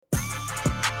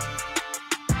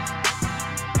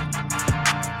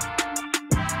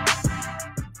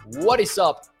What is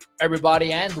up,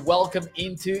 everybody, and welcome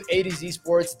into A to Z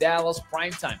Sports Dallas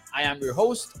Primetime. I am your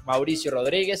host, Mauricio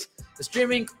Rodriguez,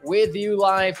 streaming with you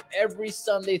live every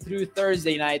Sunday through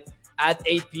Thursday night at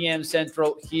 8 p.m.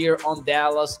 Central here on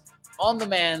Dallas On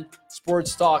Demand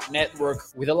Sports Talk Network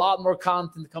with a lot more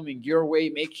content coming your way.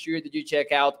 Make sure that you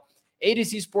check out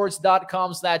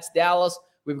atozsports.com/Dallas.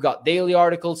 We've got daily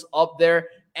articles up there.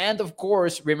 And of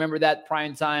course, remember that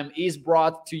Primetime is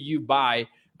brought to you by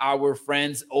our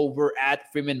friends over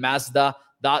at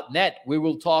FreemanMazda.net. We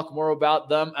will talk more about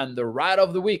them and the ride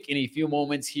of the week in a few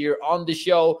moments here on the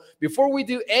show. Before we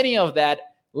do any of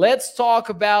that, let's talk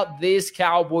about this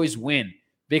Cowboys win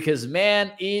because,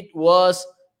 man, it was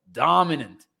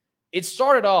dominant. It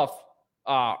started off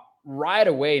right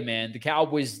away, man, the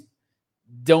Cowboys'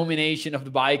 domination of the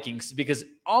Vikings, because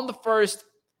on the first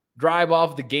drive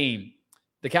of the game,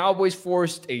 the Cowboys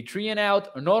forced a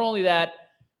 3-and-out. Not only that,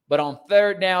 but on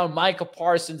third down, Micah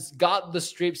Parsons got the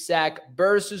strip sack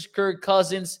versus Kirk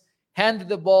Cousins, handed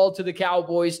the ball to the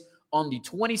Cowboys on the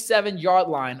 27-yard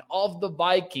line of the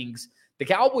Vikings. The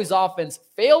Cowboys offense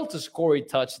failed to score a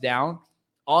touchdown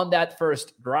on that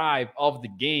first drive of the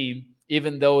game,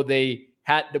 even though they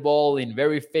had the ball in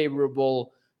very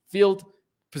favorable field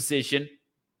position.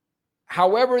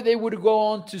 However, they would go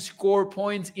on to score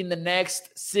points in the next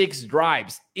 6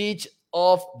 drives, each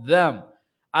of them.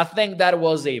 I think that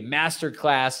was a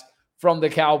masterclass from the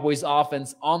Cowboys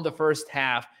offense on the first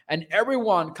half, and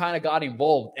everyone kind of got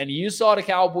involved. And you saw the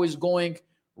Cowboys going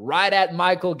right at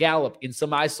Michael Gallup in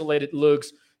some isolated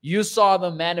looks. You saw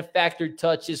the manufactured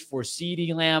touches for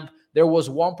CeeDee Lamb. There was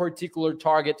one particular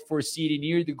target for CeeDee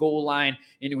near the goal line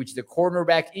in which the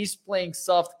cornerback is playing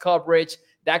soft coverage.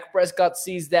 Dak Prescott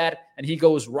sees that, and he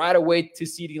goes right away to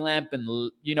CeeDee Lamb, and,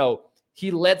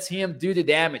 he lets him do the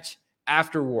damage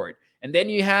afterward. And then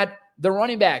you had the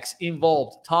running backs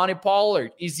involved. Tony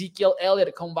Pollard, Ezekiel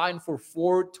Elliott combined for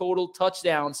 4 total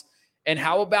touchdowns. And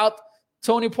how about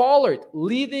Tony Pollard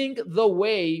leading the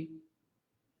way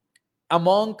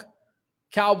among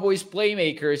Cowboys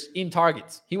playmakers in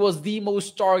targets? He was the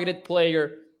most targeted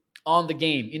player on the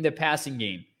game, in the passing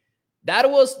game. That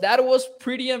was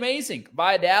pretty amazing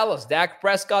by Dallas. Dak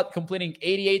Prescott completing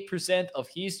 88% of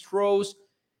his throws.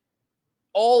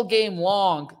 All game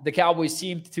long, the Cowboys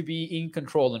seemed to be in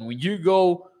control. And when you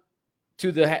go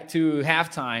to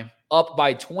halftime up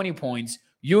by 20 points,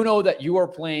 you know that you are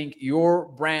playing your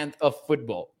brand of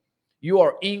football. You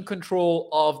are in control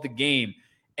of the game.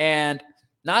 And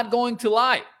not going to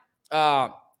lie,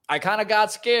 I kind of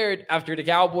got scared after the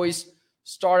Cowboys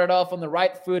started off on the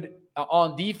right foot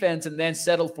on defense and then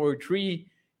settled for a 3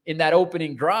 in that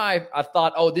opening drive. I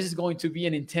thought, this is going to be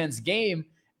an intense game.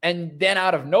 And then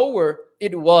out of nowhere,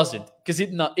 it wasn't, because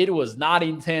it was not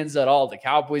intense at all. The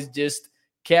Cowboys just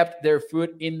kept their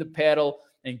foot in the pedal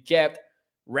and kept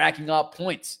racking up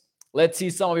points. Let's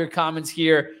see some of your comments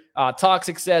here.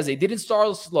 Toxic says they didn't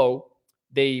start slow.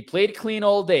 They played clean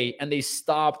all day, and they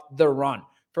stopped the run.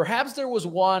 Perhaps there was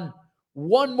one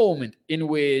moment in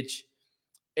which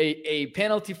a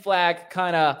penalty flag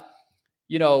kind of,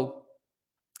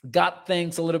 got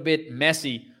things a little bit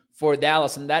messy for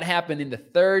Dallas, and that happened in the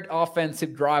third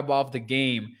offensive drive of the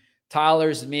game.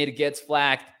 Tyler Smith gets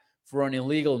flagged for an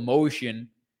illegal motion,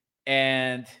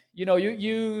 and you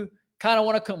kind of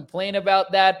want to complain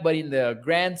about that, but in the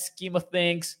grand scheme of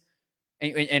things,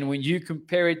 and when you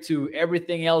compare it to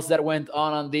everything else that went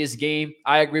on this game,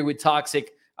 I agree with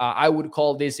Toxic. I would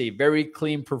call this a very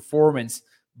clean performance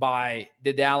by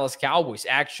the Dallas Cowboys.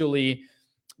 Actually,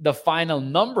 the final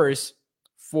numbers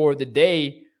for the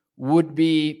day would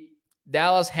be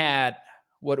Dallas had,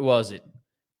 what was it?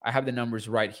 I have the numbers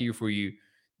right here for you.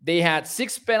 They had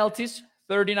 6 penalties,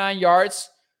 39 yards.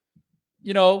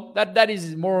 That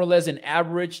is more or less an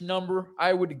average number.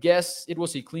 I would guess it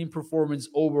was a clean performance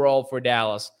overall for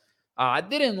Dallas. I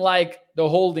didn't like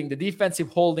the defensive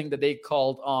holding that they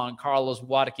called on Carlos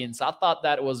Watkins. I thought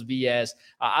that was BS.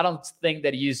 I don't think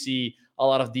that you see a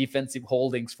lot of defensive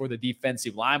holdings for the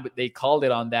defensive line, but they called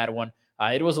it on that one.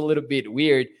 It was a little bit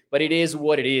weird, but it is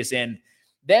what it is. And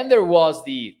then there was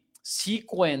the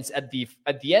sequence at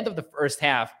the end of the first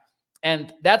half,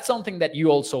 and that's something that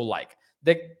you also like.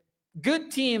 The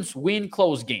good teams win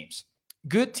close games.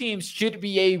 Good teams should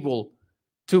be able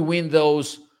to win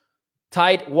those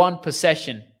tight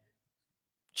one-possession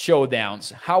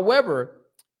showdowns. However,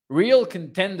 real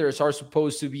contenders are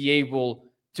supposed to be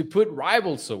able to put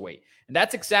rivals away, and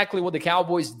that's exactly what the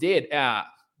Cowboys did.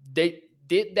 They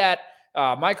did that.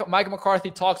 Mike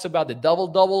McCarthy talks about the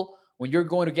double-double, when you're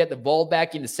going to get the ball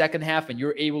back in the second half and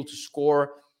you're able to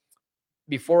score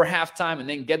before halftime and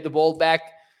then get the ball back.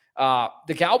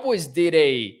 The Cowboys did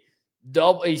a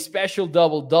a special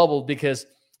double because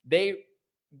they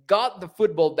got the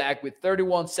football back with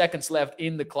 31 seconds left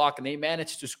in the clock, and they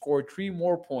managed to score 3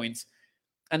 more points.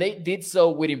 And they did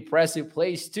so with impressive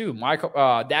plays too.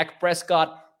 Dak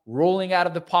Prescott rolling out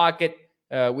of the pocket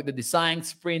with the design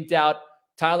sprint out.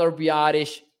 Tyler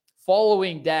Biadasz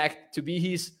following Dak to be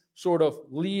his sort of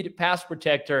lead pass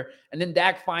protector. And then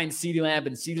Dak finds CeeDee Lamb,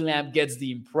 and CeeDee Lamb gets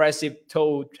the impressive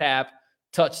toe tap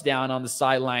touchdown on the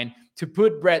sideline to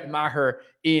put Brett Maher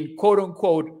in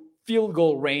quote-unquote field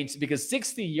goal range, because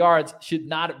 60 yards should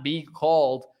not be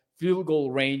called field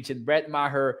goal range, and Brett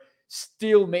Maher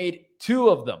still made 2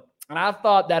 of them. And I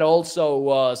thought that also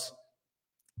was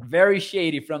very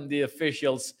shady from the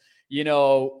officials,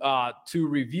 to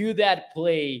review that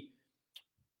play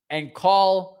and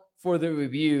call for the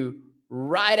review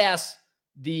right as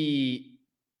the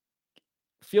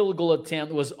field goal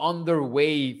attempt was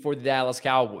underway for the Dallas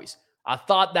Cowboys. I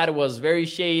thought that was very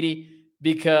shady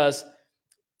because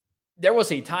there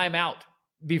was a timeout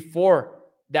before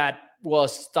that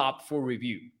was stopped for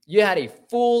review. You had a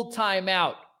full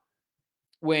timeout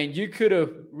when you could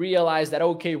have realized that,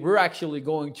 okay, we're actually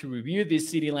going to review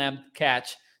this CeeDee Lamb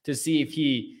catch to see if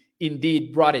he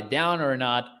indeed brought it down or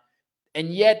not.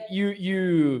 And yet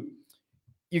you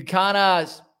kind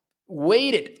of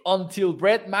waited until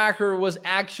Brett Maher was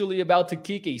actually about to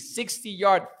kick a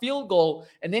 60-yard field goal,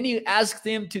 and then you asked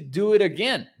him to do it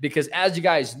again. Because as you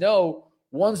guys know,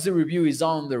 once the review is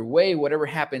on their way, whatever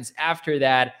happens after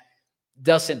that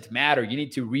doesn't matter. You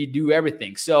need to redo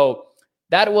everything. So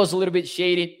that was a little bit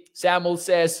shady. Samuel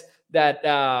says that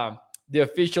the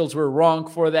officials were wrong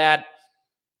for that.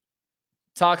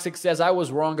 Toxic says, I was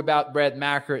wrong about Brett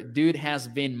Maher. Dude has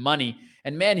been money.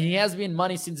 And man, he has been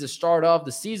money since the start of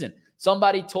the season.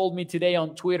 Somebody told me today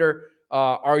on Twitter,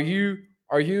 are you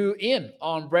in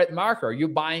on Brett Maher? Are you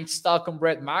buying stock on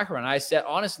Brett Maher? And I said,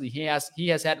 honestly, he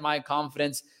has had my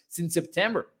confidence since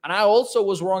September. And I also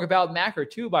was wrong about Maher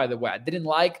too, by the way. I didn't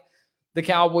like the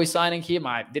Cowboys signing him.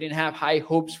 I didn't have high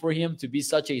hopes for him to be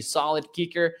such a solid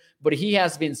kicker, but he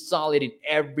has been solid in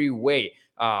every way.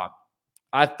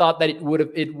 I thought that it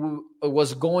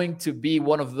was going to be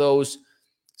one of those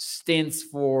stints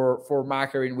for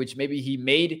Maher in which maybe he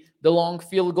made the long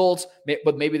field goals,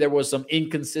 but maybe there was some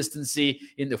inconsistency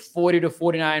in the 40 to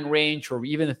 49 range, or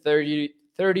even 30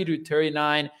 to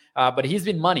 39. But he's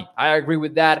been money. I agree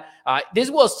with that. This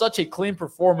was such a clean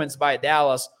performance by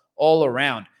Dallas all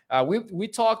around. We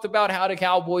talked about how the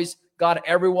Cowboys got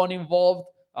everyone involved.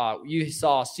 You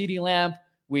saw CeeDee Lamb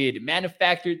with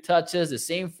manufactured touches, the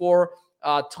same for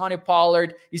Tony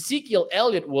Pollard. Ezekiel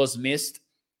Elliott was missed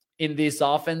in this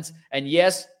offense. And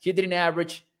yes, he didn't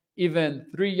average even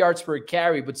 3 yards per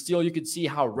carry, but still you could see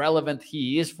how relevant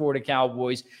he is for the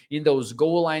Cowboys in those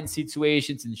goal line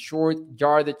situations, in short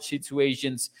yardage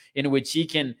situations in which he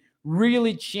can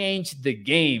really change the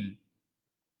game.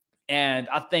 And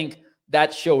I think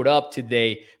that showed up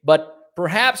today. But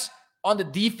perhaps on the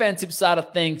defensive side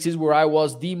of things is where I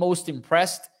was the most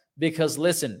impressed, because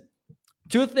listen,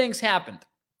 2 things happened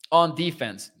on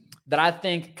defense that I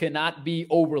think cannot be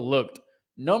overlooked.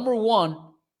 Number 1,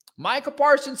 Micah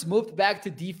Parsons moved back to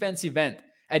defensive end,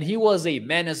 and he was a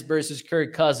menace versus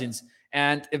Kirk Cousins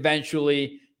and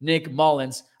eventually Nick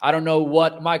Mullins. I don't know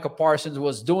what Micah Parsons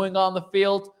was doing on the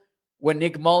field when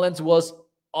Nick Mullins was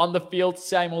on the field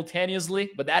simultaneously,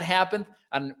 but that happened.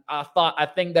 And I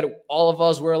think that all of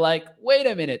us were like, wait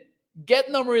a minute,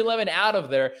 get number 11 out of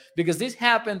there, because this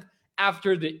happened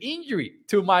after the injury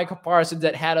to Micah Parsons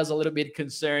that had us a little bit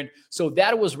concerned. So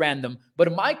that was random.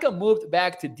 But Micah moved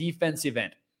back to defensive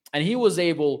end, and he was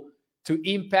able to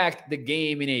impact the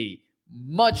game in a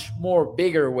much more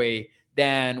bigger way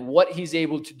than what he's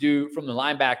able to do from the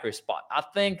linebacker spot. I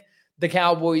think the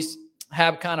Cowboys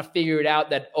have kind of figured out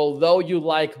that although you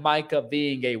like Micah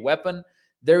being a weapon,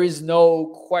 there is no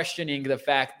questioning the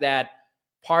fact that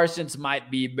Parsons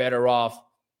might be better off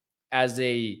as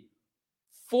a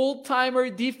full-timer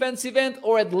defensive end,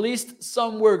 or at least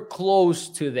somewhere close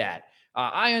to that.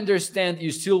 I understand you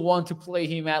still want to play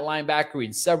him at linebacker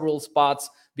in several spots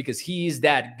because he is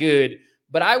that good,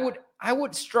 but I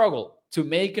would struggle to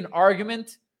make an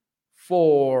argument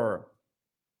for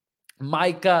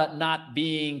Micah not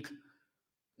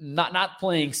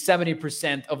playing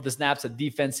 70% of the snaps at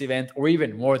defensive end, or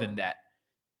even more than that.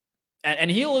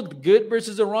 And he looked good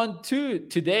versus the run too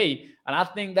today. And I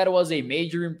think that was a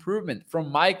major improvement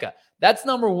from Micah. That's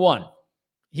number 1.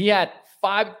 He had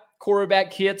 5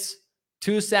 quarterback hits,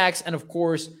 2 sacks, and of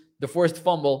course, the first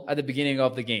fumble at the beginning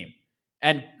of the game.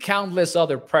 And countless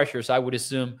other pressures, I would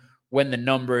assume, when the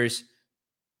numbers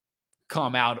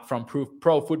come out from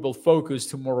Pro Football Focus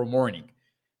tomorrow morning.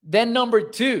 Then number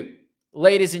 2,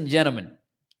 Ladies and gentlemen,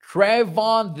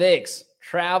 Trevon Diggs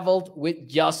traveled with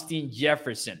Justin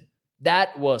Jefferson.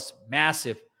 That was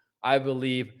massive, I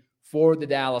believe, for the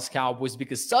Dallas Cowboys,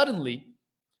 because suddenly,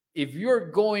 if you're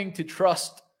going to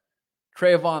trust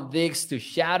Trevon Diggs to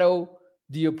shadow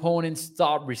the opponent's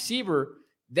top receiver,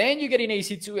 then you get in a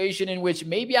situation in which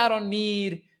maybe I don't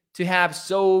need to have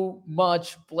so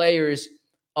much players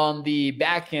on the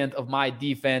back end of my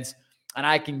defense, and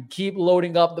I can keep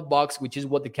loading up the box, which is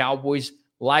what the Cowboys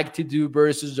like to do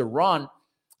versus the run,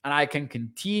 and I can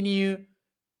continue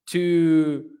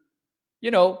to,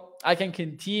 I can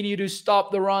continue to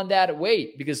stop the run that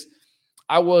way, because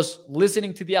I was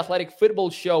listening to the Athletic Football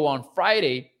Show on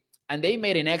Friday, and they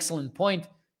made an excellent point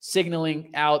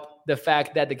signaling out the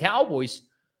fact that the Cowboys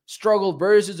struggle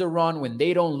versus the run when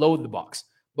they don't load the box.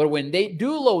 But when they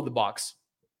do load the box,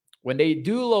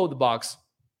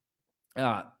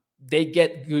 they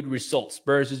get good results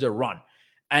versus a run.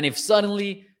 And if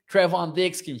suddenly Trevon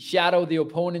Diggs can shadow the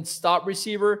opponent's top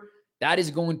receiver, that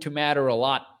is going to matter a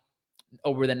lot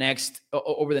over the next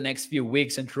few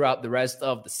weeks and throughout the rest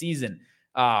of the season.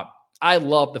 I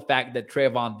love the fact that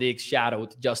Trevon Diggs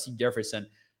shadowed Justin Jefferson.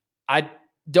 I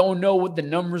don't know what the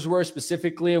numbers were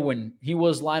specifically when he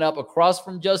was lined up across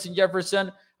from Justin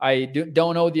Jefferson. I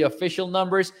don't know the official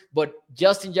numbers, but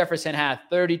Justin Jefferson had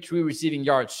 33 receiving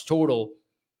yards total.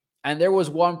 And there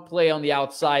was one play on the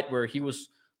outside where he was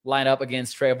lined up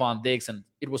against Trevon Diggs, and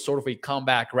it was sort of a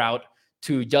comeback route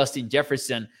to Justin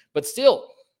Jefferson. But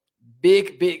still,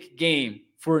 big game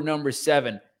for number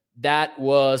 7. That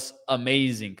was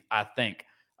amazing, I think.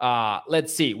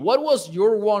 Let's see. What was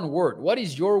your one word? What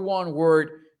is your one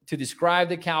word to describe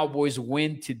the Cowboys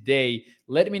win today?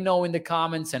 Let me know in the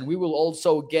comments, and we will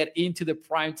also get into the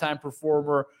primetime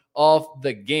performer of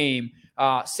the game.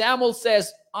 Samuel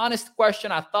says, honest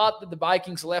question, I thought that the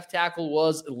Vikings left tackle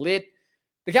was lit.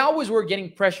 The Cowboys were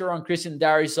getting pressure on Christian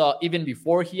Darrisaw even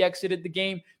before he exited the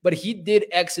game, but he did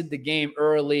exit the game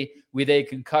early with a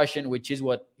concussion, which is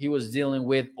what he was dealing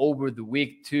with over the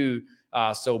week too.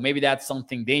 So maybe that's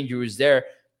something dangerous there,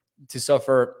 to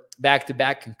suffer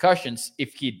back-to-back concussions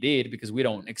if he did, because we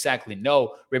don't exactly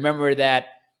know. Remember that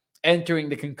entering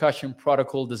the concussion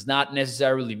protocol does not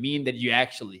necessarily mean that you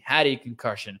actually had a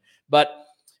concussion. But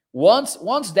once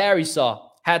Darrisaw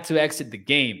had to exit the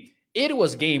game, it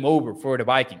was game over for the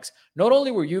Vikings. Not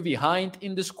only were you behind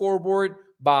in the scoreboard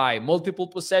by multiple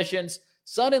possessions,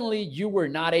 suddenly you were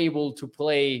not able to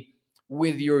play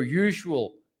with your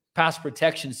usual pass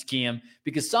protection scheme,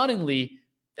 because suddenly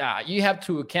you have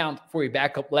to account for a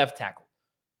backup left tackle.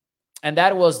 And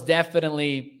that was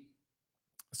definitely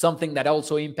something that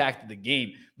also impacted the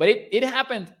game. But it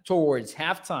happened towards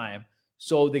halftime,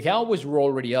 so the Cowboys were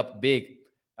already up big.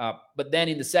 But then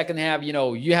in the second half,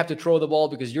 you have to throw the ball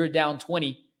because you're down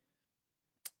 20.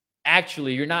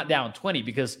 Actually, you're not down 20,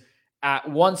 because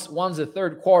once the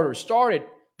third quarter started,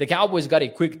 the Cowboys got a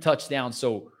quick touchdown.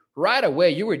 So right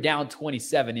away, you were down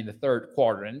 27 in the third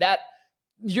quarter. And that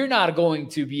you're not going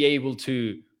to be able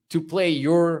to play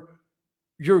your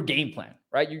game plan,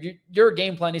 right? Your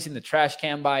game plan is in the trash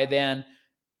can by then.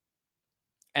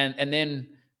 And then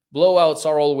blowouts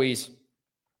are always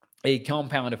a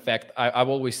compound effect. I've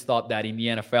always thought that in the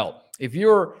NFL. If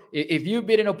you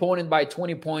beat an opponent by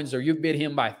 20 points or you beat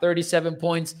him by 37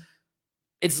 points,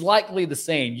 it's likely the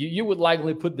same. You would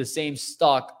likely put the same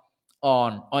stock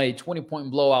on a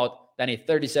 20-point blowout than a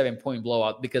 37-point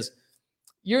blowout, because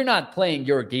you're not playing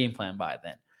your game plan by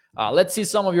then. Let's see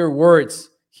some of your words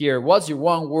here. What's your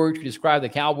one word to describe the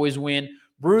Cowboys win?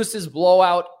 Bruce's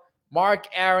blowout. Mark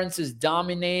Aaron says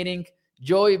dominating.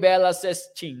 Joey Vela says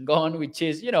chingon, which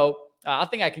is, I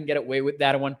think I can get away with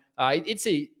that one. It's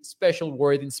a special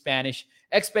word in Spanish.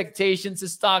 Expectations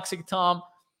is toxic, Tom.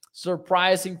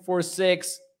 Surprising for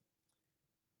 6.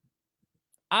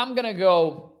 I'm going to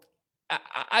go.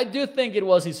 I do think it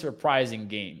was a surprising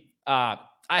game. I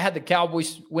had the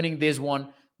Cowboys winning this one.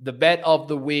 The bet of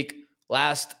the week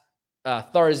last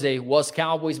Thursday was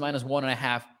Cowboys minus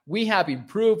 1.5. We have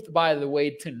improved, by the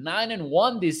way, to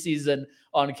 9-1 this season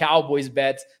on Cowboys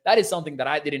bets. That is something that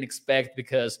I didn't expect,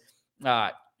 because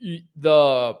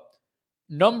the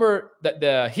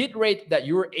hit rate that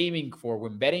you're aiming for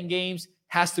when betting games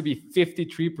has to be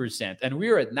 53%, and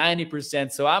we're at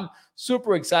 90%. So I'm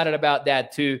super excited about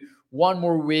that too. One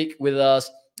more week with us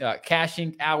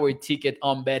cashing our ticket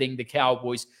on betting the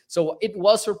Cowboys. So it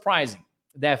was surprising,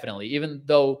 definitely, even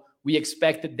though we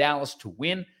expected Dallas to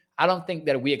win. I don't think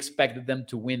that we expected them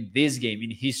to win this game in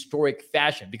historic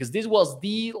fashion, because this was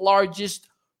the largest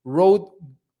road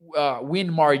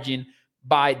win margin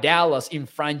by Dallas in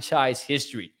franchise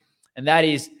history. And that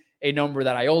is a number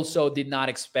that I also did not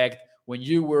expect when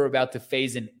you were about to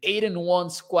face an 8-1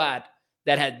 squad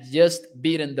that had just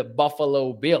beaten the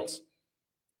Buffalo Bills.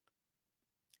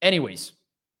 Anyways,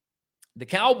 the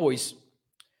Cowboys,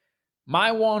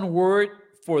 my one word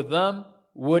for them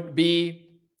would be,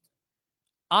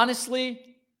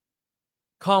 honestly,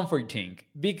 comforting,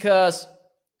 because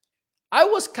I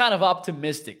was kind of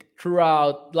optimistic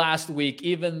throughout last week,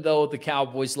 even though the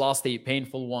Cowboys lost a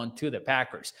painful one to the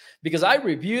Packers, because I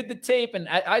reviewed the tape and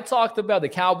I talked about the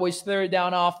Cowboys' third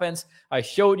down offense. I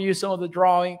showed you some of the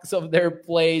drawings of their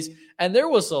plays, and there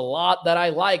was a lot that I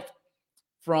liked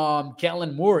from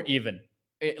Kellen Moore even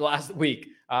last week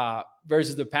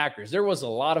versus the Packers. There was a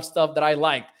lot of stuff that I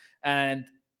liked, and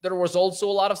there was also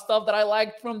a lot of stuff that I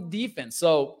liked from defense.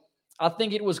 So I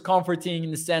think it was comforting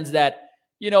in the sense that,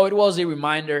 it was a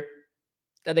reminder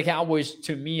that the Cowboys,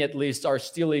 to me at least, are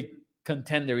still a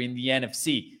contender in the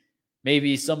NFC.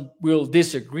 Maybe some will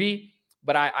disagree,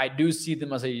 but I do see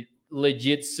them as a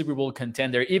legit Super Bowl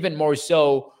contender, even more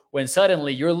so when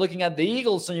suddenly you're looking at the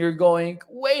Eagles and you're going,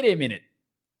 wait a minute,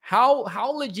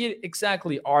 how legit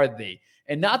exactly are they?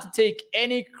 And not to take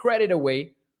any credit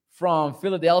away from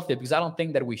Philadelphia, because I don't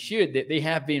think that we should. They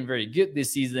have been very good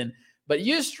this season. But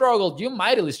you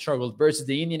mightily struggled versus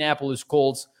the Indianapolis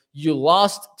Colts. You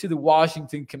lost to the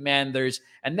Washington Commanders.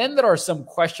 And then there are some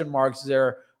question marks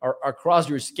there across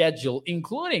your schedule,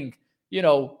 including,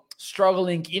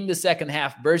 struggling in the second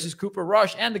half versus Cooper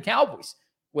Rush and the Cowboys,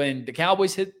 when the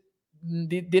Cowboys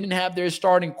didn't have their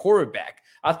starting quarterback.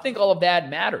 I think all of that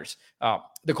matters.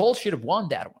 The Colts should have won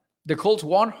that one. The Colts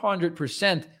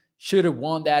 100% should have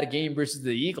won that game versus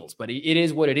the Eagles, but it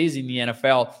is what it is in the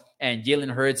NFL. And Jalen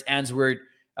Hurts answered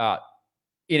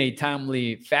in a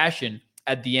timely fashion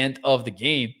at the end of the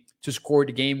game to score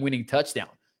the game-winning touchdown,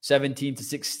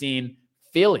 17-16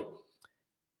 Philly.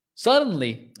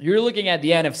 Suddenly, you're looking at the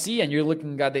NFC and you're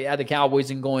looking at the Cowboys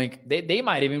and going, they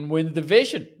might even win the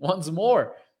division once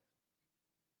more.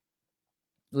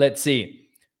 Let's see.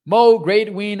 Mo,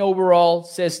 great win overall,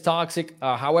 says Toxic.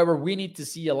 However, we need to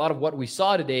see a lot of what we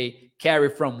saw today carry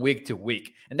from week to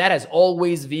week. And that has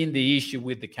always been the issue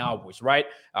with the Cowboys, right?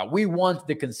 We want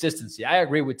the consistency. I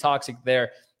agree with Toxic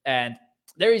there. And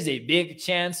there is a big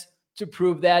chance to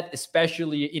prove that,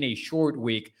 especially in a short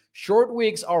week. Short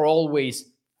weeks are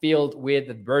always filled with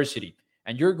adversity.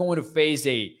 And you're going to face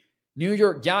a New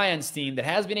York Giants team that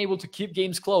has been able to keep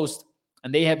games close,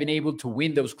 and they have been able to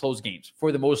win those close games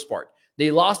for the most part.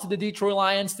 They lost to the Detroit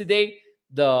Lions today.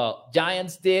 The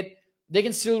Giants did. They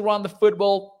can still run the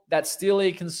football. That's still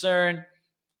a concern.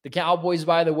 The Cowboys,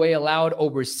 by the way, allowed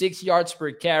over 6 yards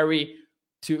per carry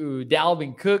to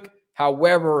Dalvin Cook.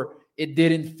 However, it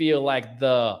didn't feel like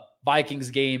the Vikings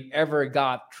game ever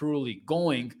got truly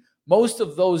going. Most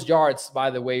of those yards, by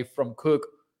the way, from Cook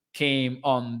came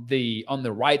on the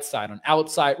right side, on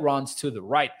outside runs to the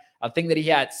right. I think that he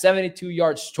had 72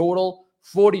 yards total.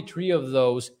 43 of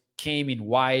those came in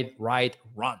wide right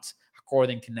runs,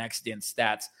 according to Next Gen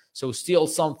Stats. So still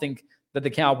something that the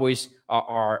Cowboys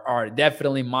are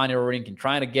definitely monitoring and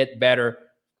trying to get better.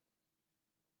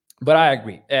 But I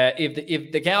agree.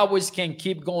 If the Cowboys can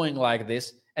keep going like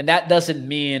this, and that doesn't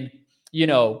mean,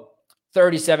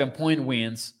 37-point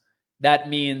wins. That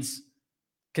means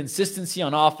consistency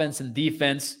on offense and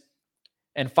defense,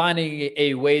 and finding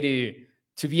a way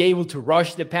to be able to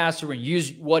rush the passer and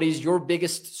use what is your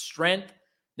biggest strength.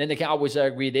 Then the Cowboys, I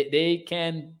agree, they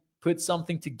can put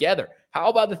something together. How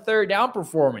about the third down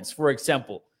performance, for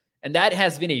example? And that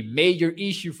has been a major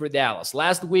issue for Dallas.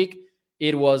 Last week,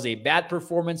 it was a bad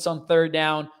performance on third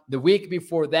down. The week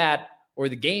before that, or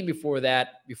the game before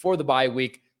that, before the bye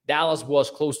week, Dallas was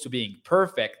close to being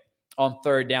perfect on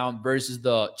third down versus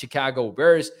the Chicago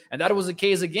Bears. And that was the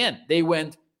case again. They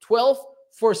went 12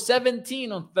 for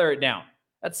 17 on third down.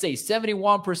 That's a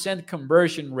 71%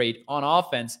 conversion rate on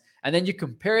offense. And then you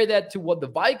compare that to what the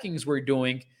Vikings were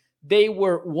doing. They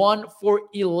were 1 for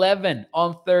 11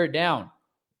 on third down.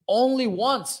 Only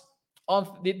once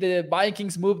the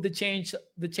Vikings moved the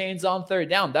chains on third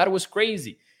down. That was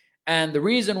crazy. And the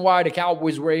reason why the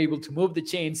Cowboys were able to move the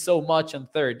chains so much on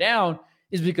third down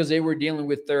is because they were dealing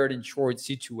with third and short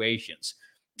situations.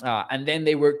 And then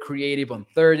they were creative on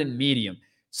third and medium.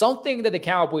 Something that the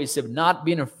Cowboys have not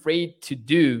been afraid to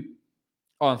do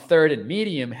on third and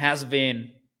medium has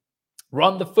been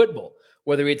run the football.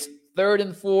 Whether it's 3rd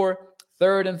and 4,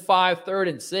 3rd and 5, 3rd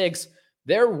and 6,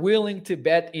 they're willing to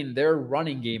bet in their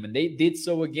running game, and they did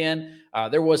so again.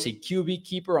 There was a QB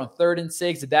keeper on 3rd and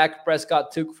 6 that Dak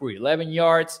Prescott took for 11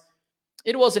 yards.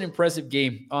 It was an impressive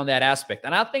game on that aspect,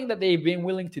 and I think that they've been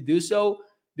willing to do so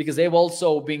because they've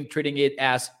also been treating it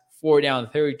as 4-down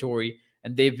territory,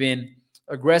 and they've been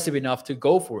aggressive enough to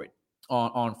go for it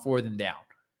on 4th and down.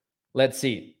 Let's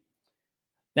see.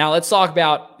 Now let's talk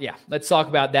about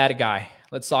that guy.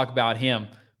 Let's talk about him.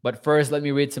 But first, let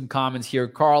me read some comments here.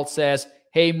 Carl says,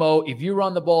 hey, Mo, if you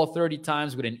run the ball 30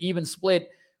 times with an even split,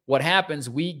 what happens?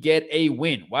 We get a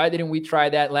win. Why didn't we try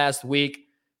that last week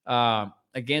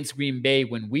against Green Bay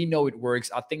when we know it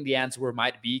works? I think the answer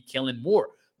might be Kellen Moore.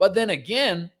 But then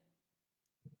again,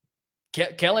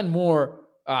 Kellen Moore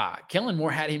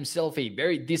had himself a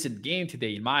very decent game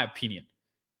today, in my opinion.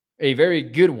 A very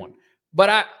good one.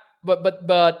 But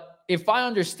if I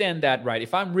understand that right,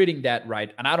 if I'm reading that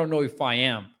right, and I don't know if I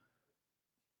am,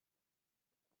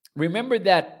 remember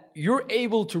that you're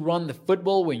able to run the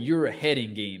football when you're ahead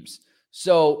in games.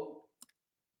 So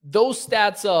those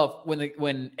stats of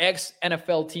when X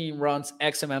NFL team runs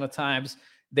X amount of times,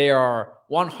 they are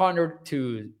 100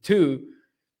 to 2.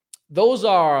 Those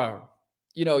are,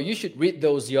 you should read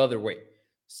those the other way.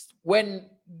 When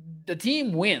the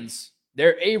team wins,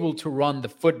 they're able to run the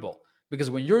football. Because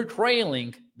when you're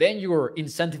trailing, then you're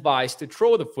incentivized to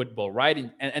throw the football, right?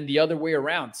 And the other way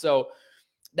around. So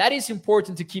that is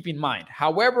important to keep in mind.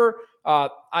 However,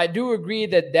 I do agree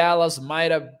that Dallas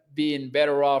might have been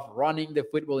better off running the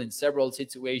football in several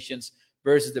situations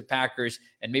versus the Packers.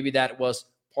 And maybe that was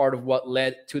part of what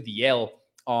led to the L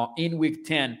in Week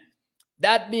 10.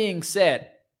 That being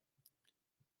said,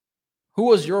 who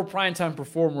was your primetime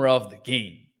performer of the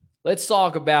game? Let's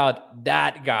talk about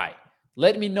that guy.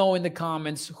 Let me know in the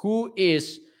comments who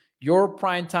is your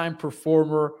primetime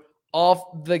performer of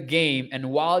the game. And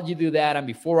while you do that, and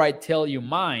before I tell you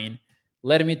mine,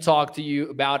 let me talk to you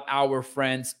about our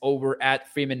friends over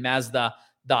at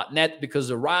FreemanMazda.net, because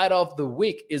the ride of the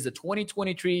week is the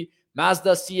 2023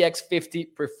 Mazda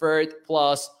CX-50 Preferred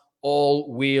Plus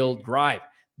all-wheel drive.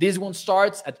 This one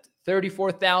starts at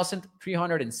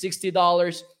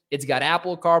 $34,360. It's got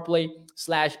Apple CarPlay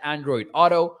 / Android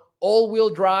Auto, all-wheel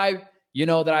drive. You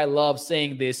know that I love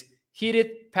saying this.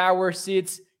 Heated power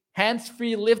seats,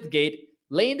 hands-free liftgate,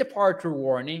 lane departure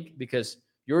warning, because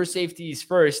your safety is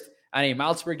first, and a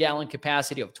miles per gallon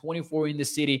capacity of 24 in the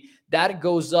city. That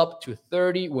goes up to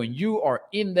 30 when you are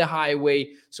in the highway.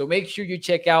 So make sure you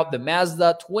check out the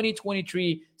Mazda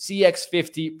 2023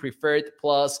 CX-50 Preferred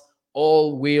Plus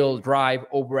all-wheel drive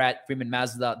over at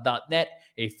FreemanMazda.net,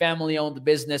 a family-owned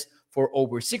business for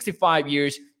over 65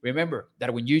 years. Remember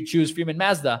that when you choose Freeman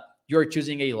Mazda, you're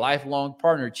choosing a lifelong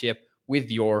partnership with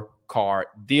your car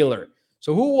dealer.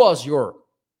 So who was your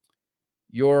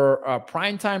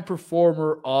primetime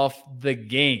performer of the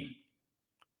game?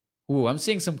 Ooh, I'm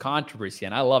seeing some controversy,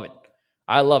 and I love it.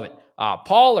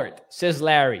 Pollard, says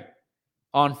Larry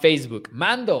on Facebook.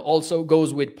 Mando also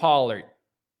goes with Pollard.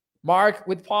 Mark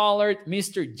with Pollard.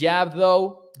 Mr. Jab,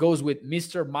 though, goes with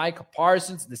Mr. Mike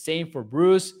Parsons. The same for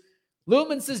Bruce.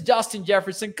 Lumen says Justin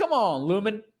Jefferson. Come on,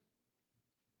 Lumen.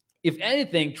 If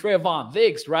anything, Trevon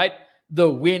Diggs, right? The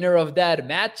winner of that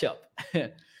matchup.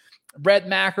 Brett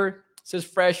Macker says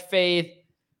Fresh Faith.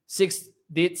 6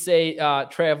 did say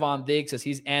Trevon Diggs as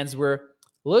his answer.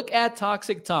 Look at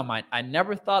Toxic Tom. I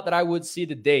never thought that I would see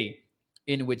the day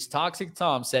in which Toxic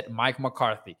Tom said Mike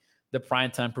McCarthy, the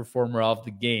primetime performer of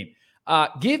the game.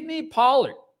 Give me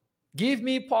Pollard. Give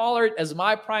me Pollard as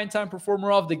my primetime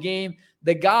performer of the game.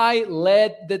 The guy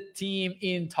led the team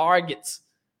in targets.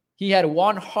 He had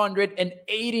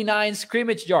 189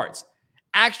 scrimmage yards.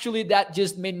 Actually, that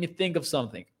just made me think of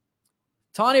something.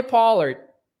 Tony Pollard,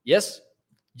 yes,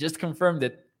 just confirmed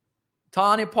it.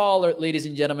 Tony Pollard, ladies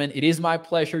and gentlemen, it is my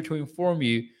pleasure to inform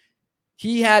you,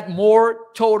 he had more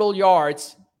total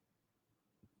yards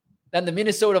than the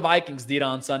Minnesota Vikings did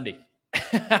on Sunday.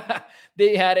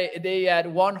 They had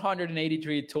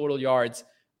 183 total yards.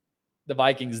 The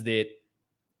Vikings did.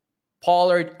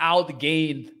 Pollard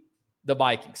outgained the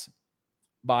Vikings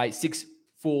by 6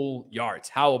 full yards.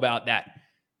 How about that?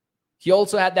 He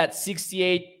also had that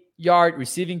 68-yard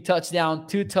receiving touchdown,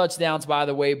 2 touchdowns, by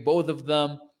the way, both of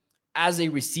them as a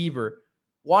receiver.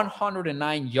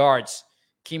 109 yards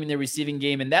came in the receiving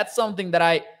game. And that's something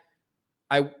that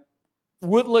I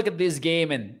would look at this game,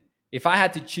 and if I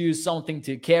had to choose something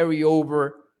to carry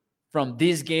over from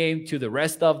this game to the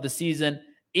rest of the season,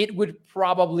 it would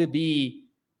probably be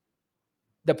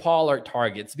the Pollard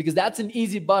targets, because that's an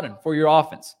easy button for your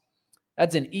offense.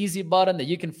 That's an easy button that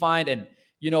you can find. And,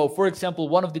 for example,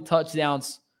 one of the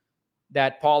touchdowns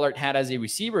that Pollard had as a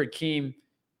receiver came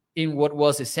in what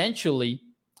was essentially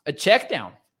a check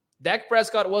down. Dak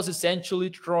Prescott was essentially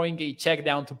throwing a check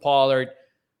down to Pollard.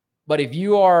 But if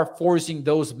you are forcing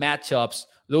those matchups,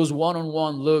 those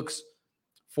one-on-one looks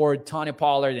for Tony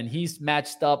Pollard, and he's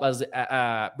matched up as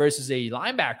versus a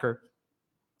linebacker,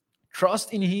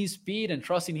 trust in his speed and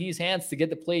trust in his hands to get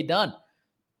the play done.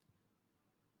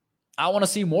 I want to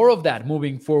see more of that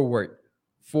moving forward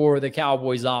for the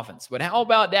Cowboys offense. But how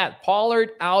about that?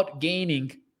 Pollard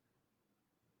outgaining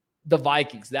the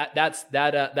Vikings. That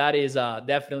is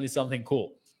definitely something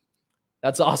cool.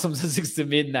 That's awesome. 6 to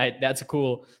midnight. That's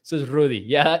cool, says Rudy.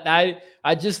 Yeah,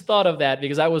 I just thought of that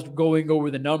because I was going over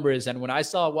the numbers, and when I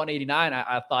saw 189,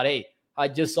 I thought, hey, I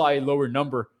just saw a lower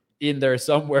number in there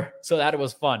somewhere. So that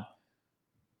was fun.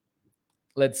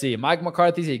 Let's see. Mike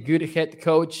McCarthy's a good head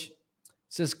coach,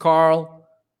 says Carl.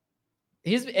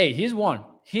 He's won.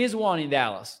 He's won in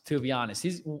Dallas, to be honest.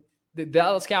 The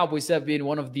Dallas Cowboys have been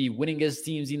one of the winningest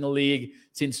teams in the league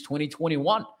since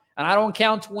 2021. And I don't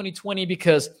count 2020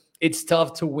 because it's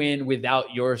tough to win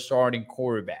without your starting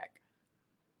quarterback.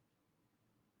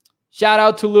 Shout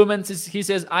out to Lumen. He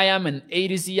says, I am an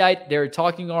ADCite. They're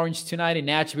talking orange tonight in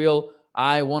Nashville.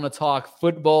 I want to talk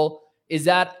football. Is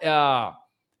that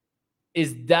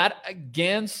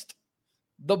against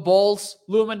the Bulls,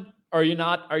 Lumen? Are you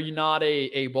not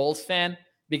a Bulls fan?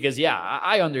 Because, yeah,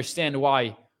 I understand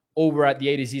why over at the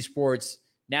ADC Sports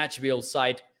Nashville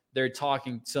site, they're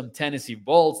talking some Tennessee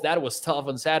Bulls. That was tough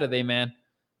on Saturday, man.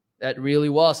 That really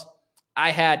was.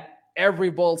 I had every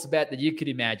Bulls bet that you could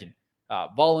imagine.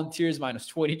 Volunteers minus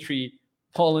 23,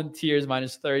 Volunteers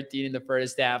minus 13 in the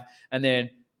first half, and then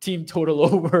team total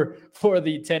over for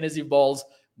the Tennessee Bulls.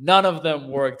 None of them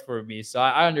worked for me. So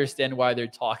I understand why they're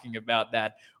talking about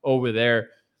that over there.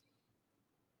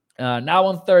 Now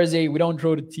on Thursday, we don't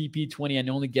throw the TP20 and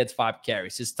only gets 5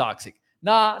 carries. It's toxic.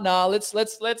 Nah.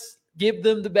 Let's give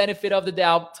them the benefit of the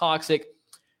doubt. Toxic.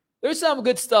 There's some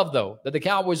good stuff, though, that the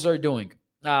Cowboys are doing.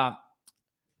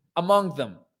 Among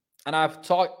them, and I've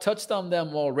touched on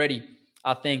them already,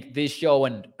 I think, this show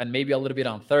and maybe a little bit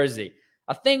on Thursday.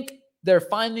 I think they're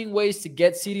finding ways to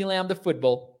get CeeDee Lamb the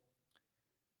football.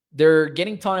 They're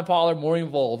getting Tony Pollard more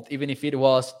involved, even if it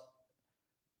was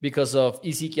because of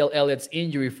Ezekiel Elliott's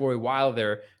injury for a while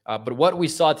there. But what we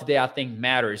saw today, I think,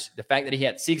 matters. The fact that he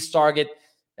had 6 targets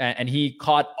and he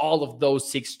caught all of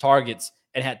those 6 targets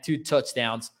and had 2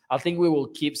 touchdowns. I think we will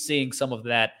keep seeing some of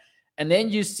that. And then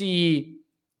you see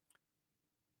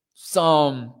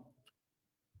some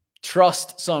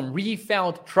trust, some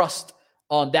refound trust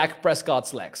on Dak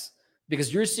Prescott's legs,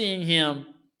 because you're seeing him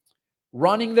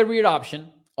running the read option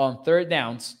on third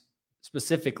downs,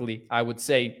 specifically, I would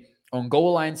say, on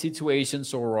goal line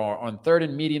situations or on third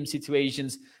and medium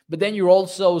situations. But then you're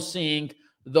also seeing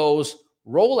those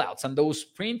rollouts and those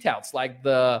sprint outs, like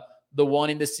the one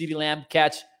in the CeeDee Lamb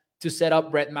catch to set up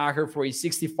Brett Maher for a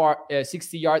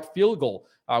 60-yard field goal.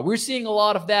 We're seeing a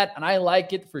lot of that, and I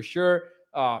like it for sure.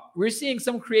 We're seeing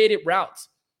some creative routes,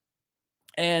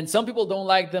 and some people don't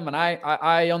like them, and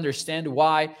I understand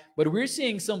why. But we're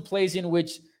seeing some plays in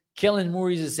which Kellen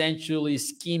Moore is essentially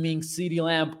scheming CeeDee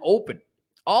Lamb open.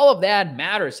 All of that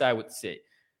matters, I would say.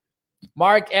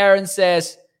 Mark Aaron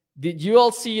says, did you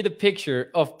all see the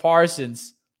picture of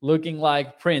Parsons looking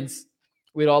like Prince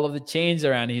with all of the chains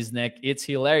around his neck? It's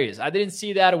hilarious. I didn't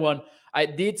see that one. I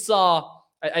did see,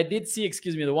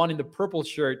 the one in the purple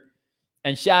shirt.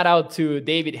 And shout out to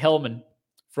David Hellman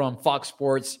from Fox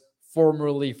Sports,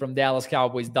 formerly from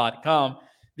DallasCowboys.com,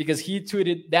 because he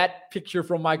tweeted that picture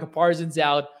from Michael Parsons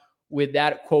out with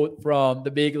that quote from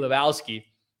the Big Lebowski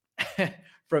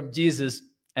from Jesus.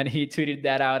 And he tweeted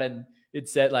that out, and it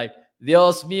said, like,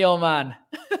 Dios mío, man.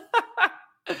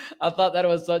 I thought that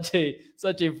was such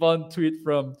a fun tweet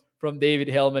from David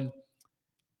Hellman.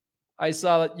 I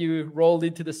saw that you rolled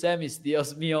into the semis.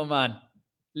 Dios mío, man.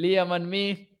 Liam and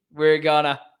me, we're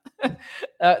gonna.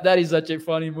 That is such a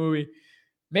funny movie.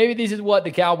 Maybe this is what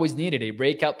the Cowboys needed, a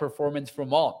breakout performance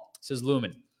from all, says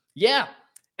Lumen. Yeah.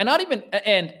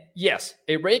 And yes,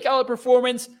 a breakout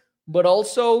performance, but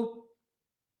also,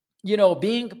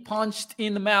 being punched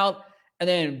in the mouth and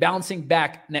then bouncing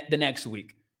back the next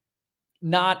week.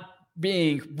 Not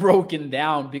being broken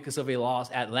down because of a loss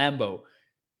at Lambeau.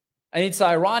 And it's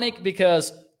ironic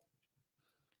because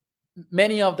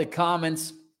many of the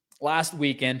comments last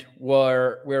weekend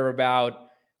were about,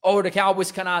 the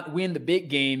Cowboys cannot win the big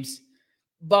games.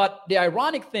 But the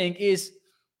ironic thing is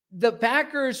the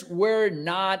Packers were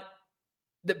not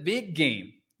the big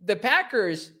game. The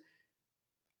Packers,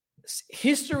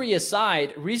 history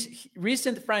aside,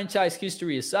 recent franchise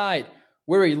history aside,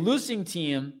 were a losing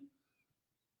team,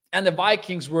 and the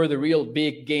Vikings were the real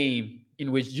big game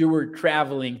in which you were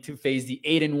traveling to face the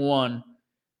 8-1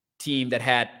 team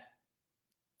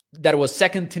that was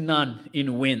second to none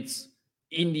in wins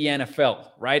in the NFL,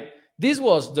 right? This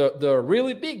was the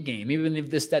really big game, even if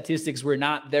the statistics were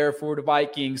not there for the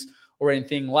Vikings or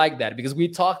anything like that, because we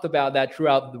talked about that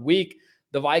throughout the week.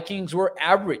 The Vikings were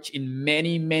average in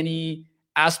many, many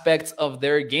aspects of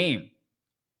their game.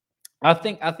 I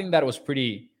think that was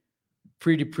pretty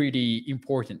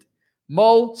important.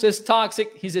 Mo says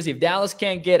toxic. He says if Dallas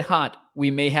can't get hot,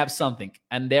 we may have something.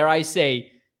 And there I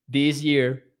say, this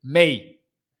year may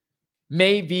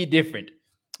be different.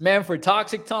 Man, for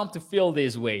Toxic Tom to feel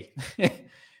this way,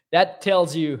 that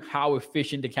tells you how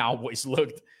efficient the Cowboys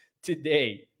looked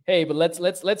today. Hey, but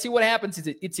let's see what happens.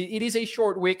 It is a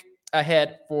short week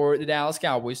ahead for the Dallas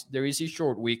Cowboys. There is a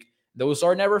short week. Those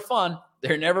are never fun.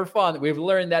 They're never fun. We've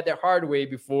learned that the hard way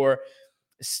before.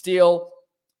 Still,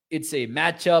 it's a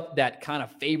matchup that kind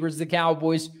of favors the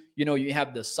Cowboys. You know, you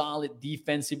have the solid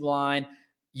defensive line.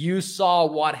 You saw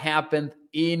what happened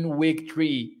in week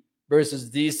 3 versus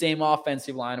the same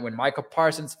offensive line when Micah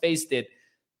Parsons faced it.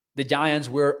 The Giants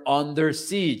were under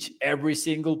siege every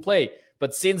single play.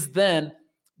 But since then,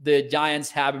 the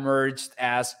Giants have emerged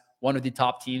as one of the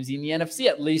top teams in the NFC,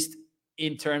 at least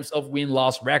in terms of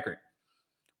win-loss record.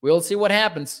 We'll see what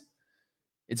happens.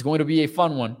 It's going to be a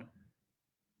fun one.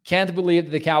 Can't believe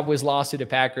that the Cowboys lost to the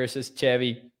Packers, says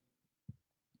Chevy.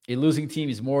 A losing team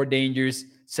is more dangerous,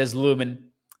 says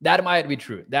Lumen. That might be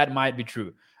true.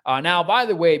 Now, by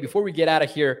the way, before we get out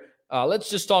of here, let's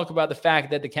just talk about the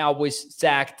fact that the Cowboys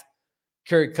sacked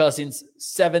Kirk Cousins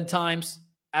 7 times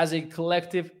as a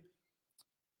collective.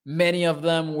 Many of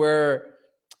them were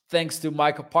thanks to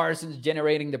Micah Parsons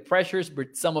generating the pressures,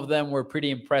 but some of them were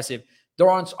pretty impressive.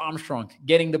 Dorrance Armstrong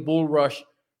getting the bull rush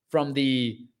from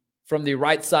the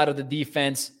right side of the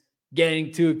defense,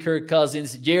 getting to Kirk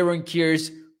Cousins. Jaron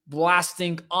Kears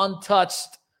blasting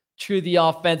untouched through the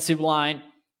offensive line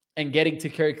and getting to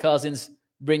Kirk Cousins,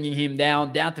 bringing him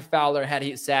down. Dante Fowler had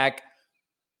his sack.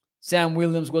 Sam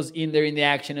Williams was in there in the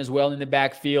action as well in the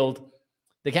backfield.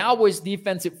 The Cowboys'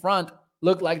 defensive front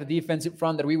looked like the defensive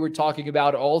front that we were talking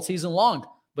about all season long,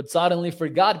 but suddenly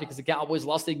forgot because the Cowboys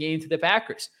lost a game to the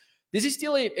Packers. This is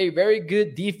still a very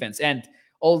good defense. And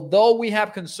although we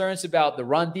have concerns about the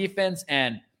run defense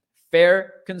and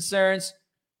fair concerns,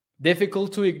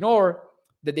 difficult to ignore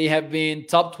that they have been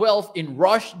top 12 in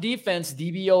rush defense,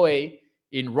 DVOA,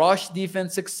 in rush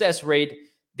defense success rate.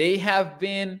 They have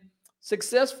been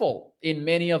successful in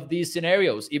many of these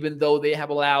scenarios, even though they have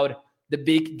allowed the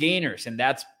big gainers. And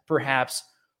that's perhaps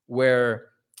where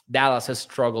Dallas has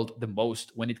struggled the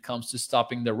most when it comes to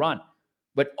stopping the run.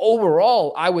 But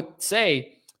overall, I would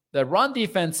say the run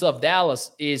defense of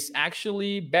Dallas is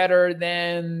actually better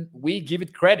than we give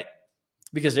it credit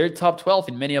because they're top 12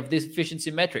 in many of these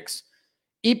efficiency metrics.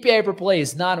 EPA per play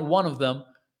is not one of them.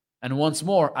 And once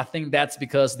more, I think that's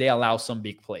because they allow some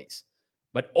big plays.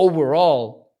 But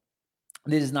overall,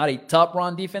 this is not a top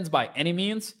run defense by any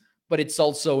means, but it's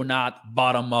also not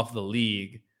bottom of the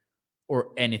league or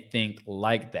anything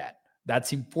like that.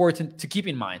 That's important to keep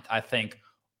in mind, I think,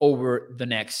 over the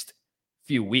next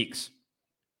few weeks.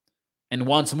 And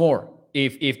once more,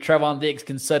 if Trevon Diggs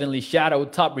can suddenly shadow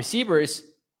top receivers,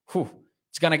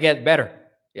 it's going to get better.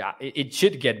 Yeah, it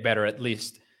should get better at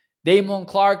least. Damon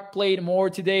Clark played more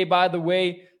today, by the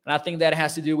way, and I think that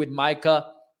has to do with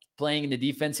Micah playing in the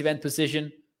defensive end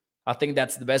position. I think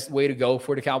that's the best way to go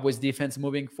for the Cowboys defense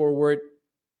moving forward.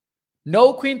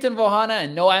 No Quinton Vohana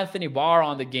and no Anthony Barr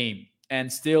on the game,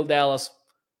 and still Dallas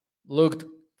looked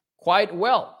quite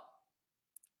well.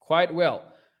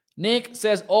 Nick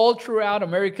says all throughout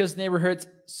America's neighborhoods,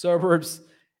 suburbs,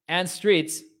 and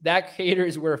streets, Dak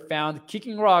haters were found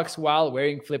kicking rocks while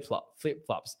wearing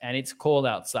flip-flops, and it's cold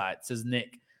outside, says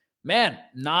Nick. Man,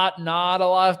 not a lot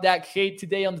of Dak hate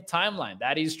today on the timeline.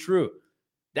 That is true.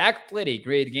 Dak played a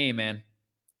great game, man.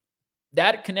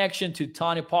 That connection to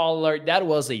Tony Pollard, that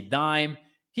was a dime.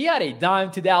 He had a dime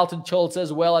to Dalton Schultz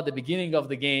as well at the beginning of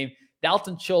the game.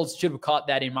 Dalton Schultz should have caught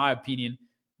that, in my opinion.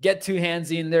 Get 2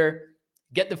 hands in there,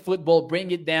 get the football,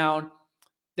 bring it down.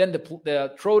 Then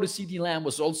the throw to CeeDee Lamb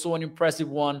was also an impressive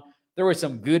one. There were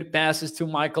some good passes to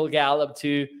Michael Gallup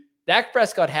too. Dak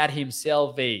Prescott had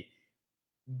himself a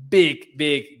big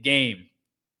game.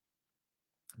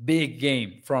 Big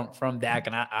game from Dak,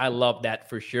 and I love that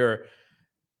for sure.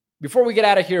 Before we get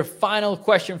out of here, final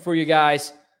question for you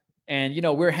guys. And,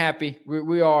 we're happy.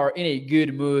 We are in a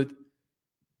good mood.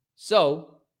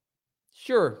 So,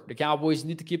 sure, the Cowboys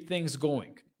need to keep things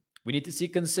going. We need to see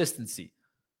consistency.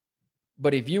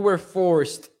 But if you were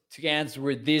forced to answer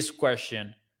with this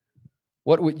question,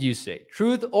 what would you say?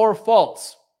 Truth or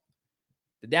false?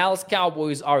 The Dallas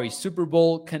Cowboys are a Super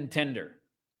Bowl contender.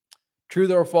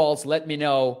 Truth or false? Let me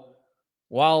know.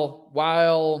 While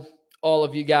all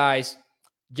of you guys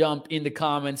jump in the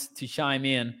comments to chime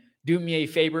in, do me a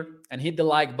favor and hit the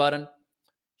like button.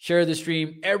 Share the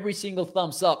stream. Every single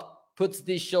thumbs up puts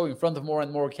this show in front of more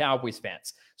and more Cowboys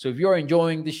fans. So if you're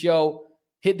enjoying the show,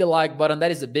 hit the like button.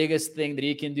 That is the biggest thing that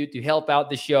you can do to help out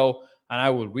the show. and I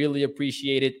would really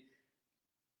appreciate it.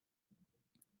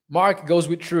 Mark goes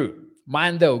with true.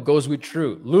 Mando goes with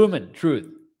true. Lumen, truth.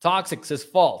 Toxic says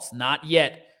false. Not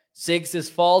yet. Sig says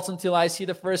false until I see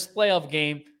the first playoff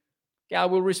game. Yeah, I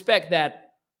will respect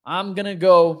that. I am going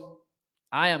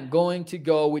to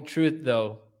go with truth,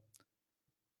 though.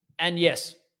 And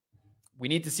yes, we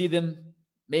need to see them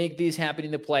make this happen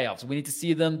in the playoffs. We need to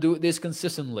see them do this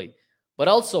consistently. But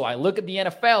also, I look at the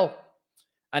NFL,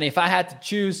 and if I had to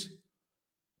choose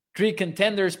 3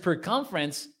 contenders per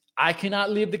conference, I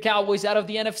cannot leave the Cowboys out of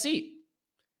the NFC.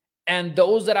 And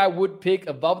those that I would pick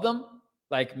above them,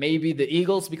 like maybe the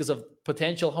Eagles because of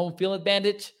potential home field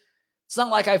advantage, it's not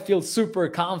like I feel super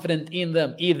confident in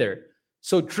them either.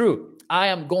 So true, I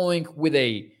am going with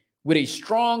a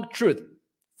strong truth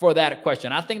for that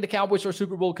question. I think the Cowboys are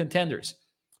Super Bowl contenders.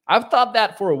 I've thought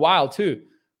that for a while too,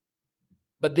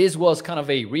 but this was kind of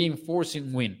a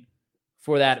reinforcing win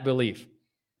for that belief.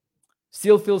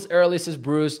 Still feels early, says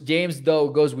Bruce. James Doe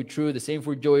goes with true. The same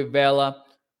for Joey Vela.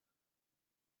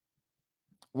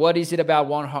 What is it about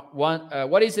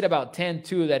what is it about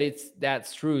 10-2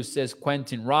 that's true, says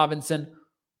Quentin Robinson.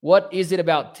 What is it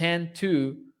about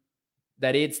 10-2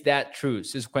 that it's that true,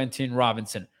 says Quentin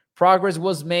Robinson. Progress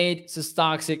was made, says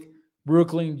Toxic.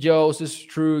 Brooklyn Joe says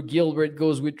true. Gilbert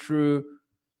goes with true.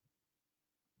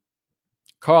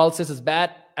 Carl says, as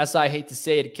bad as I hate to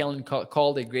say it, Kellen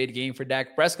called a great game for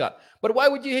Dak Prescott. But why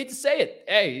would you hate to say it?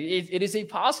 Hey, it is a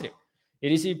positive.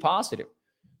 It is a positive.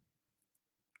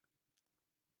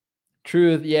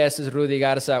 Truth, yes, says Rudy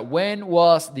Garza. When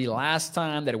was the last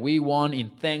time that we won in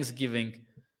Thanksgiving,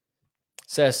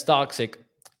 says Toxic.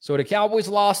 So the Cowboys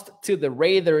lost to the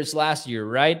Raiders last year,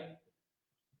 right?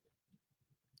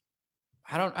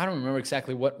 I don't remember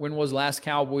exactly when was last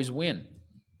Cowboys win.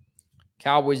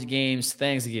 Cowboys games,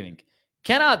 Thanksgiving.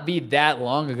 Cannot be that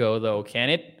long ago, though, can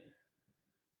it?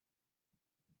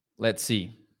 Let's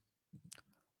see.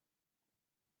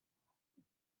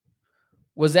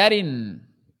 Was that in...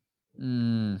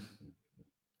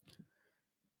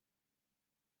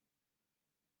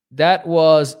 That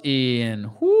was in...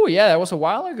 that was a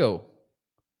while ago.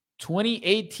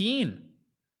 2018.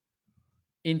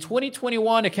 In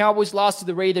 2021, the Cowboys lost to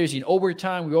the Raiders in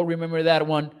overtime. We all remember that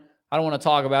one. I don't want to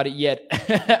talk about it yet.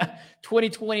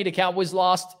 2020, the Cowboys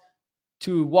lost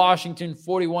to Washington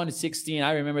 41-16.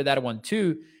 I remember that one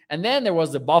too. And then there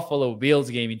was the Buffalo Bills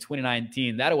game in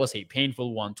 2019. That was a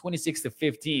painful one,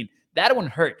 26-15. That one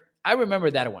hurt. I remember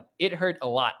that one. It hurt a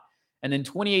lot. And then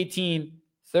 2018,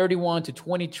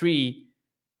 31-23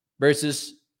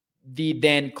 versus the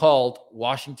then called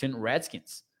Washington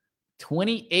Redskins.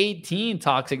 2018,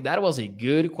 Toxic. That was a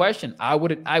good question. I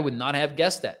would not have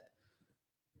guessed that.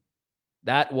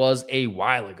 That was a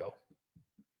while ago.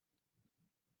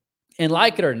 And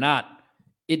like it or not,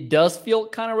 it does feel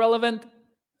kind of relevant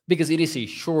because it is a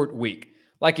short week.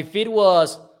 Like if it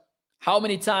was how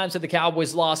many times have the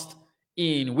Cowboys lost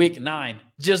in week 9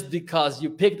 just because you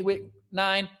picked week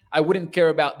 9, I wouldn't care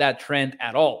about that trend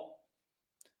at all.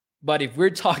 But if we're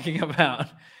talking about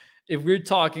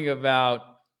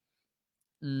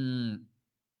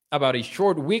a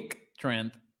short week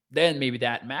trend, then maybe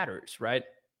that matters, right?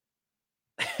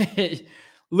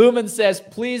 Lumen says,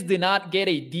 please do not get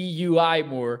a DUI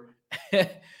more.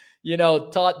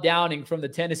 Todd Downing from the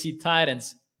Tennessee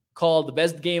Titans called the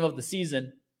best game of the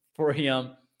season for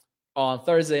him on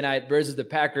Thursday night versus the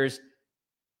Packers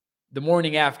the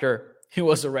morning after he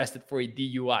was arrested for a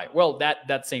DUI. Well,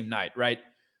 that same night, right?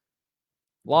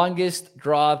 Longest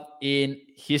draw in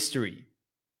history,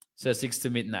 says 6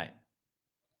 to midnight.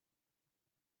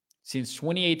 Since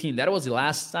 2018, that was the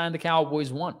last time the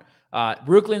Cowboys won.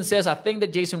 Brooklyn says, I think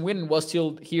that Jason Witten was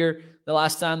still here the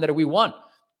last time that we won.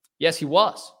 Yes, he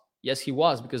was.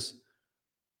 Because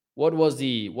what was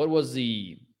the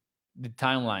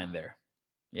timeline there?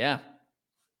 Yeah.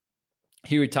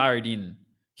 He retired and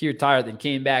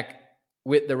came back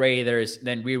with the Raiders,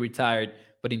 then re-retired.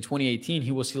 But in 2018,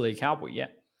 he was still a Cowboy, yeah.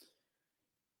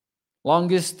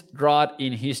 Longest drought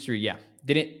in history, yeah.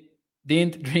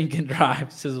 Didn't drink and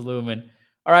drive, says Lumen.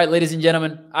 All right, ladies and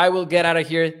gentlemen, I will get out of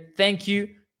here. Thank you.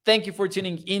 Thank you for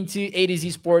tuning into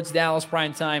ADZ Sports Dallas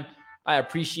Prime Time. I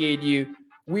appreciate you.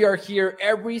 We are here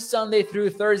every Sunday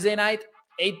through Thursday night,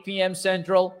 8 p.m.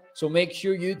 Central. So make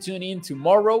sure you tune in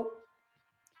tomorrow.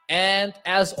 And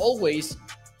as always,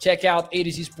 check out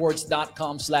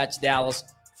ADZsports.com/Dallas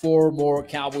for more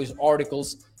Cowboys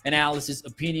articles, analysis,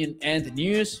 opinion, and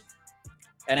news.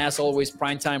 And as always,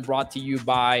 Prime Time brought to you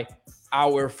by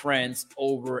our friends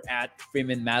over at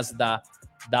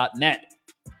PRIMETIME.net.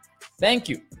 Thank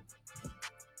you.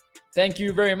 Thank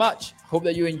you very much. Hope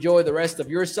that you enjoy the rest of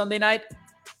your Sunday night.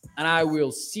 and I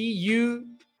will see you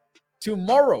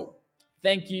tomorrow.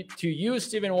 Thank you to you,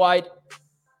 Stephen White,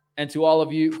 and to all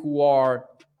of you who are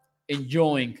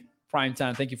enjoying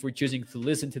Primetime. Thank you for choosing to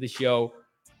listen to the show.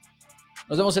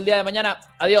 Nos vemos el día de mañana.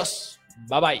 Adiós.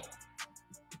 Bye bye.